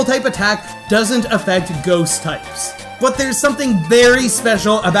a normal type attack, doesn't affect ghost types. But there's something very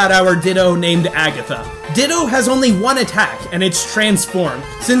special about our Ditto named Agatha. Ditto has only one attack, and it's Transform.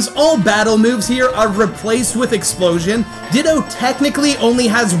 Since all battle moves here are replaced with Explosion, Ditto technically only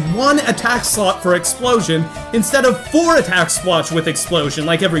has 1 attack slot for Explosion, instead of 4 attack slots with Explosion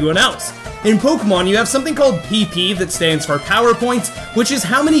like everyone else. In Pokemon, you have something called PP that stands for Power Points, which is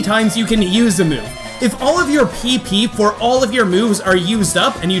how many times you can use a move. If all of your PP for all of your moves are used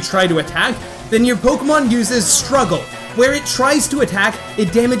up and you try to attack, then your Pokemon uses Struggle. Where it tries to attack,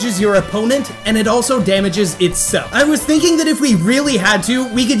 it damages your opponent, and it also damages itself. I was thinking that if we really had to,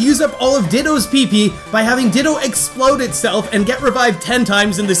 we could use up all of Ditto's PP by having Ditto explode itself and get revived 10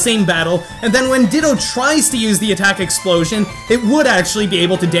 times in the same battle, and then when Ditto tries to use the attack Explosion, it would actually be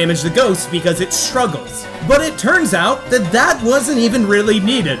able to damage the ghost because it struggles. But it turns out that that wasn't even really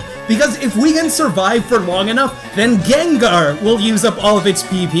needed, because if we can survive for long enough, then Gengar will use up all of its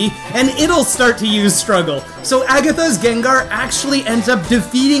PP, and it'll start to use Struggle. So Agatha's Gengar actually ends up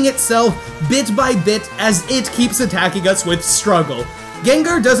defeating itself bit by bit as it keeps attacking us with Struggle.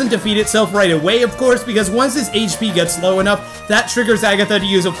 Gengar doesn't defeat itself right away, of course, because once its HP gets low enough, that triggers Agatha to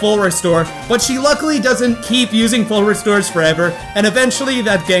use a full restore, but she luckily doesn't keep using full restores forever, and eventually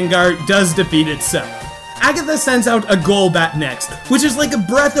that Gengar does defeat itself. Agatha sends out a Golbat next, which is like a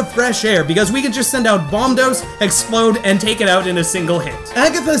breath of fresh air because we can just send out Bomb Dose, Explode, and take it out in a single hit.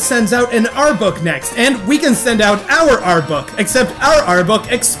 Agatha sends out an Arbok next, and we can send out our Arbok, except our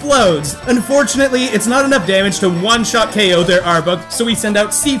Arbok explodes. Unfortunately, it's not enough damage to one-shot KO their Arbok, so we send out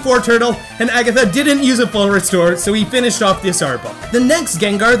C4 Turtle, and Agatha didn't use a full restore, so we finished off this Arbok. The next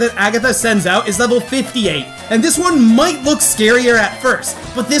Gengar that Agatha sends out is level 58, and this one might look scarier at first,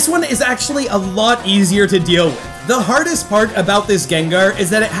 but this one is actually a lot easier to deal with. The hardest part about this Gengar is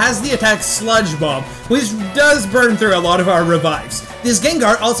that it has the attack Sludge Bomb, which does burn through a lot of our revives. This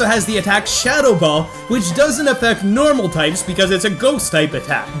Gengar also has the attack Shadow Ball, which doesn't affect normal types because it's a ghost type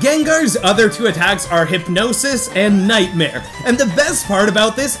attack. Gengar's other two attacks are Hypnosis and Nightmare, and the best part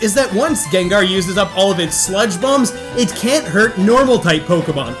about this is that once Gengar uses up all of its Sludge Bombs, it can't hurt normal type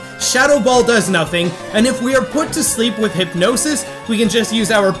Pokemon. Shadow Ball does nothing, and if we are put to sleep with Hypnosis, we can just use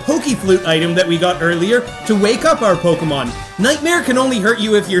our Pokeflute item that we got earlier to wake up our Pokemon. Nightmare can only hurt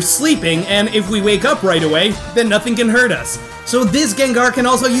you if you're sleeping, and if we wake up right away, then nothing can hurt us. So this Gengar can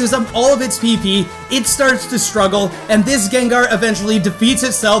also use up all of its PP, it starts to struggle, and this Gengar eventually defeats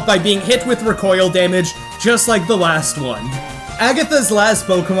itself by being hit with recoil damage, just like the last one. Agatha's last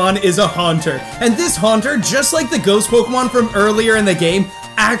Pokemon is a Haunter, and this Haunter, just like the ghost Pokemon from earlier in the game,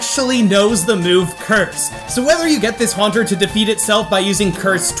 actually knows the move Curse. So whether you get this Haunter to defeat itself by using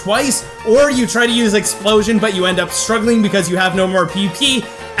Curse twice, or you try to use Explosion but you end up struggling because you have no more PP,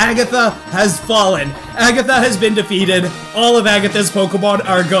 Agatha has fallen. Agatha has been defeated. All of Agatha's Pokemon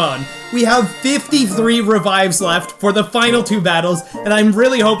are gone. We have 53 revives left for the final two battles, and I'm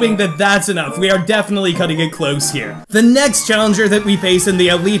really hoping that that's enough. We are definitely cutting it close here. The next challenger that we face in the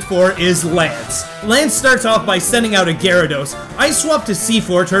Elite Four is Lance. Lance starts off by sending out a Gyarados. I swap to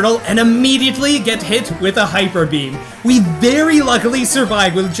C4 Turtle and immediately get hit with a Hyper Beam. We very luckily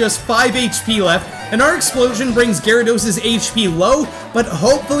survive with just 5 HP left, and our explosion brings Gyarados' HP low, but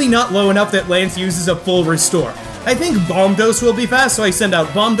hopefully not low enough that Lance uses a full restore. I think Bomb Dose will be fast, so I send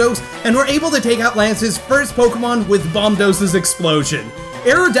out Bomb Dose, and we're able to take out Lance's first Pokemon with Bomb Dose's explosion.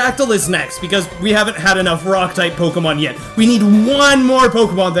 Aerodactyl is next, because we haven't had enough Rock-type Pokemon yet. We need one more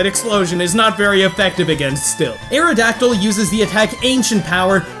Pokemon that Explosion is not very effective against still. Aerodactyl uses the attack Ancient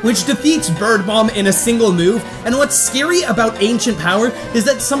Power, which defeats Bird Bomb in a single move, and what's scary about Ancient Power is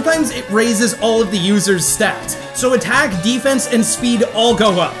that sometimes it raises all of the user's stats, so attack, defense, and speed all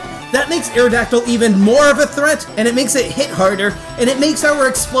go up. That makes Aerodactyl even more of a threat, and it makes it hit harder, and it makes our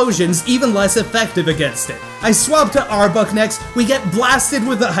explosions even less effective against it. I swap to Arbok next, we get blasted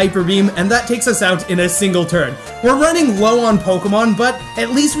with the Hyper Beam, and that takes us out in a single turn. We're running low on Pokemon, but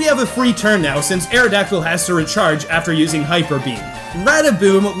at least we have a free turn now since Aerodactyl has to recharge after using Hyper Beam.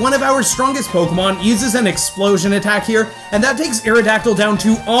 Radaboom, one of our strongest Pokemon, uses an explosion attack here, and that takes Aerodactyl down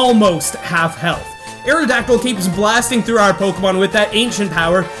to almost half health. Aerodactyl keeps blasting through our Pokemon with that Ancient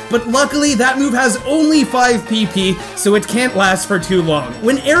Power, but luckily that move has only 5 PP, so it can't last for too long.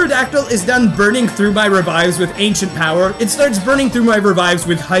 When Aerodactyl is done burning through my revives with Ancient Power, it starts burning through my revives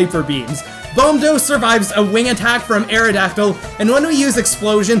with Hyper Beams. Bomb Dose survives a wing attack from Aerodactyl, and when we use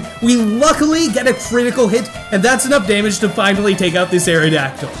Explosion, we luckily get a critical hit, and that's enough damage to finally take out this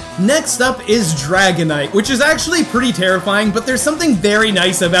Aerodactyl. Next up is Dragonite, which is actually pretty terrifying, but there's something very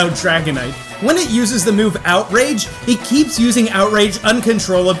nice about Dragonite. When it uses the move Outrage, it keeps using Outrage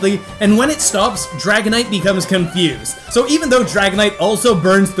uncontrollably, and when it stops, Dragonite becomes confused. So even though Dragonite also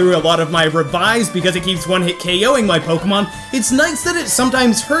burns through a lot of my revives because it keeps one-hit KOing my Pokemon, it's nice that it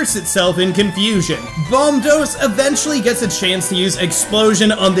sometimes hurts itself in confusion. Bomb Dose eventually gets a chance to use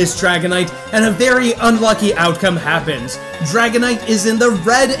Explosion on this Dragonite, and a very unlucky outcome happens. Dragonite is in the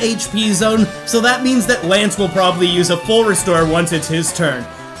red HP zone, so that means that Lance will probably use a full restore once it's his turn.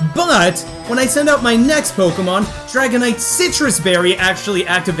 But when I send out my next Pokemon, Dragonite Citrus Berry actually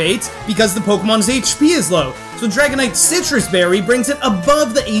activates because the Pokemon's HP is low. So Dragonite Citrus Berry brings it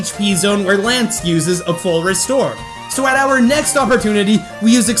above the HP zone where Lance uses a full restore. So at our next opportunity,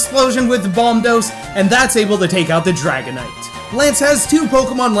 we use Explosion with Bomb Dose, and that's able to take out the Dragonite. Lance has 2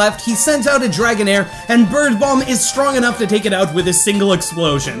 Pokemon left, he sends out a Dragonair, and Bird Bomb is strong enough to take it out with a single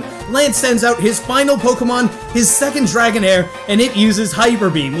explosion. Lance sends out his final Pokemon, his second Dragonair, and it uses Hyper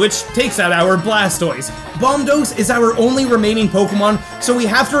Beam, which takes out our Blastoise. Bomb Dose is our only remaining Pokemon, so we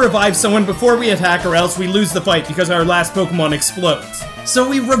have to revive someone before we attack or else we lose the fight because our last Pokemon explodes. So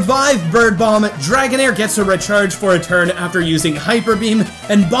we revive Bird Bomb, Dragonair gets a recharge for a turn after using Hyper Beam,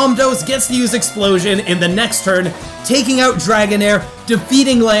 and Bombos gets to use Explosion in the next turn, taking out Dragonair,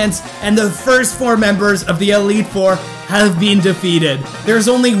 defeating Lance, and the first 4 members of the Elite Four have been defeated. There's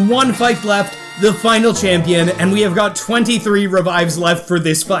only one fight left, the final champion, and we have got 23 revives left for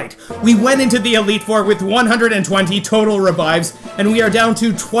this fight. We went into the Elite Four with 120 total revives, and we are down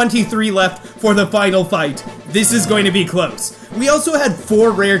to 23 left for the final fight. This is going to be close. We also had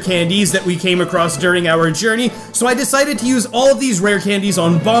 4 rare candies that we came across during our journey, so I decided to use all of these rare candies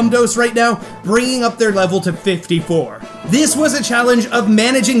on Bombos right now, bringing up their level to 54. This was a challenge of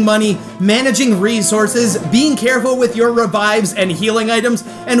managing money, managing resources, being careful with your revives and healing items,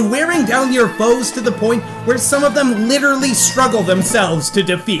 and wearing down your foes to the point where some of them literally struggle themselves to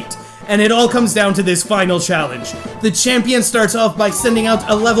defeat. And it all comes down to this final challenge. The champion starts off by sending out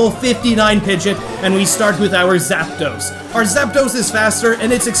a level 59 Pidgeot, and we start with our Zapdos. Our Zapdos is faster,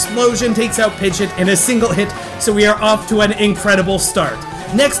 and its Explosion takes out Pidgeot in a single hit, so we are off to an incredible start.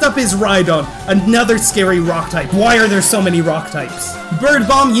 Next up is Rhydon, another scary rock type. Why are there so many rock types? Bird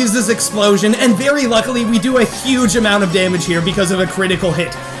Bomb uses Explosion, and very luckily we do a huge amount of damage here because of a critical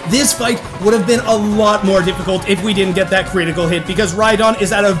hit. This fight would have been a lot more difficult if we didn't get that critical hit, because Rhydon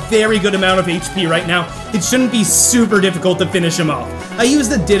is at a very good amount of HP right now. It shouldn't be super difficult to finish him off. I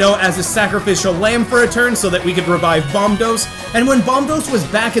used the Ditto as a sacrificial lamb for a turn so that we could revive Bombos, and when Bombos was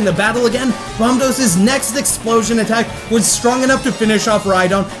back in the battle again, Bombos' next Explosion attack was strong enough to finish off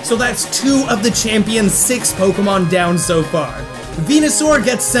Rhydon, so that's 2 of the champion's 6 Pokemon down so far. Venusaur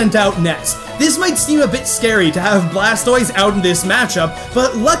gets sent out next. This might seem a bit scary to have Blastoise out in this matchup,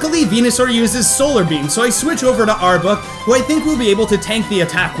 but luckily Venusaur uses Solar Beam, so I switch over to Arbok, who I think will be able to tank the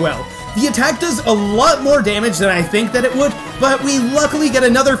attack well. The attack does a lot more damage than I think that it would, but we luckily get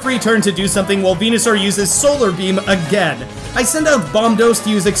another free turn to do something while Venusaur uses Solar Beam again. I send out Bombos to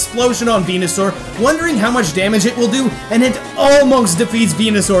use Explosion on Venusaur, wondering how much damage it will do, and it almost defeats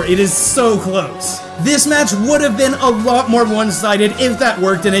Venusaur. It is so close. This match would have been a lot more one-sided if that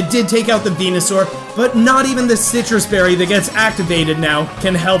worked, and it did take out the Venusaur, but not even the Citrus Berry that gets activated now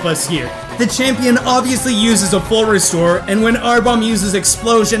can help us here. The champion obviously uses a full restore, and when Arbomb uses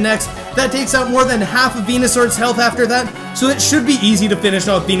Explosion next, that takes out more than half of Venusaur's health after that, so it should be easy to finish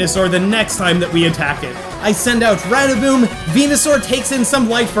off Venusaur the next time that we attack it. I send out Radaboom, Venusaur takes in some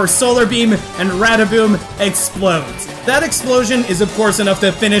light for Solar Beam, and Radaboom explodes. That explosion is of course enough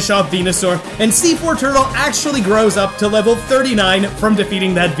to finish off Venusaur, and C4 Turtle actually grows up to level 39 from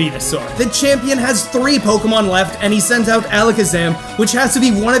defeating that Venusaur. The champion has 3 Pokemon left, and he sends out Alakazam, which has to be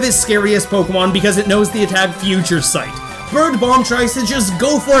one of his scariest Pokemon because it knows the attack Future Sight. Bird Bomb tries to just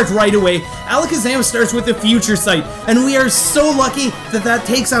go for it right away. Alakazam starts with the Future Sight, and we are so lucky that that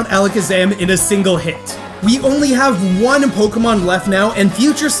takes out Alakazam in a single hit. We only have 1 Pokemon left now, and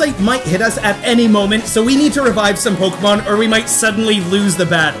Future Sight might hit us at any moment, so we need to revive some Pokemon or we might suddenly lose the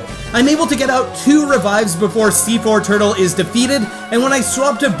battle. I'm able to get out 2 revives before C4 Turtle is defeated, and when I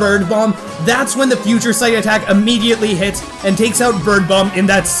swap to Bird Bomb, that's when the Future Sight attack immediately hits and takes out Bird Bomb in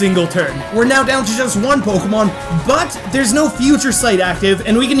that single turn. We're now down to just 1 Pokemon, but there's no Future Sight active,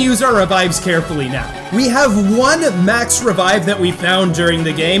 and we can use our revives carefully now. We have 1 max revive that we found during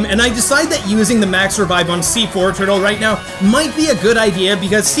the game, and I decide that using the max revive on C4 Turtle right now might be a good idea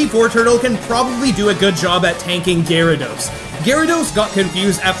because C4 Turtle can probably do a good job at tanking Gyarados. Gyarados got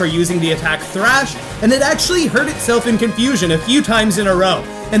confused after using the attack Thrash, and it actually hurt itself in confusion a few times in a row.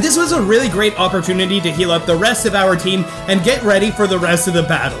 And this was a really great opportunity to heal up the rest of our team and get ready for the rest of the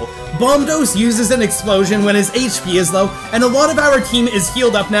battle. Bombos uses an explosion when his HP is low, and a lot of our team is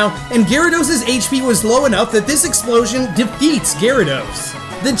healed up now, and Gyarados' HP was low enough that this explosion defeats Gyarados.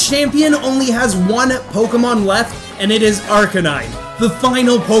 The champion only has 1 Pokemon left, and it is Arcanine. The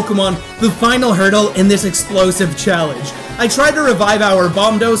final Pokemon, the final hurdle in this explosive challenge. I try to revive our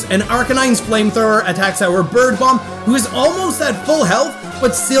Bombos, and Arcanine's Flamethrower attacks our Bird Bomb, who is almost at full health,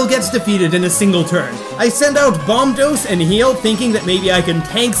 but still gets defeated in a single turn. I send out Bombos and heal, thinking that maybe I can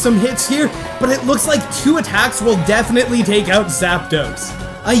tank some hits here, but it looks like 2 attacks will definitely take out Zapdos.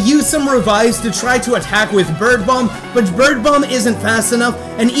 I use some revives to try to attack with Bird Bomb, but Bird Bomb isn't fast enough,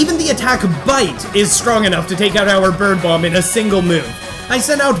 and even the attack Bite is strong enough to take out our Bird Bomb in a single move. I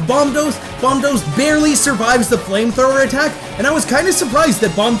send out Bombos, Bombos barely survives the Flamethrower attack, and I was kinda surprised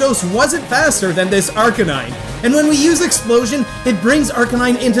that Bombos wasn't faster than this Arcanine. And when we use Explosion, it brings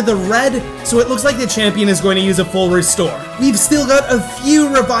Arcanine into the red, so it looks like the champion is going to use a full restore. We've still got a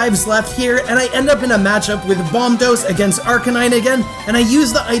few revives left here, and I end up in a matchup with Bombos against Arcanine again, and I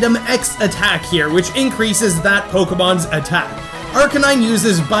use the item X Attack here, which increases that Pokemon's attack. Arcanine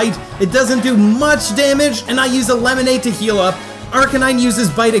uses Bite, it doesn't do much damage, and I use a Lemonade to heal up, Arcanine uses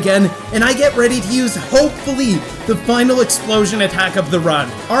Bite again, and I get ready to use, hopefully, the final explosion attack of the run.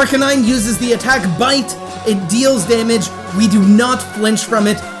 Arcanine uses the attack Bite, it deals damage, we do not flinch from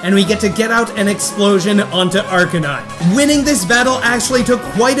it, and we get to get out an explosion onto Arcanine. Winning this battle actually took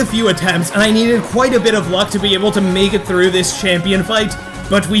quite a few attempts, and I needed quite a bit of luck to be able to make it through this champion fight,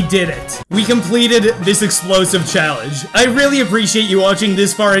 but we did it. We completed this explosive challenge. I really appreciate you watching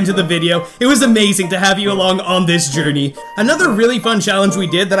this far into the video. It was amazing to have you along on this journey. Another really fun challenge we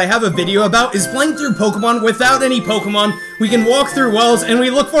did that I have a video about is playing through Pokemon without any Pokemon. We can walk through walls and we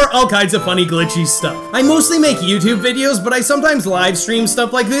look for all kinds of funny glitchy stuff. I mostly make YouTube videos, but I sometimes live stream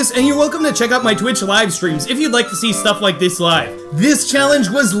stuff like this, and you're welcome to check out my Twitch live streams if you'd like to see stuff like this live. This challenge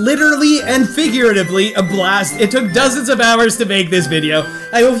was literally and figuratively a blast. It took dozens of hours to make this video.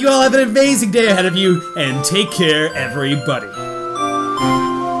 I hope you all have an amazing day ahead of you, and take care, everybody.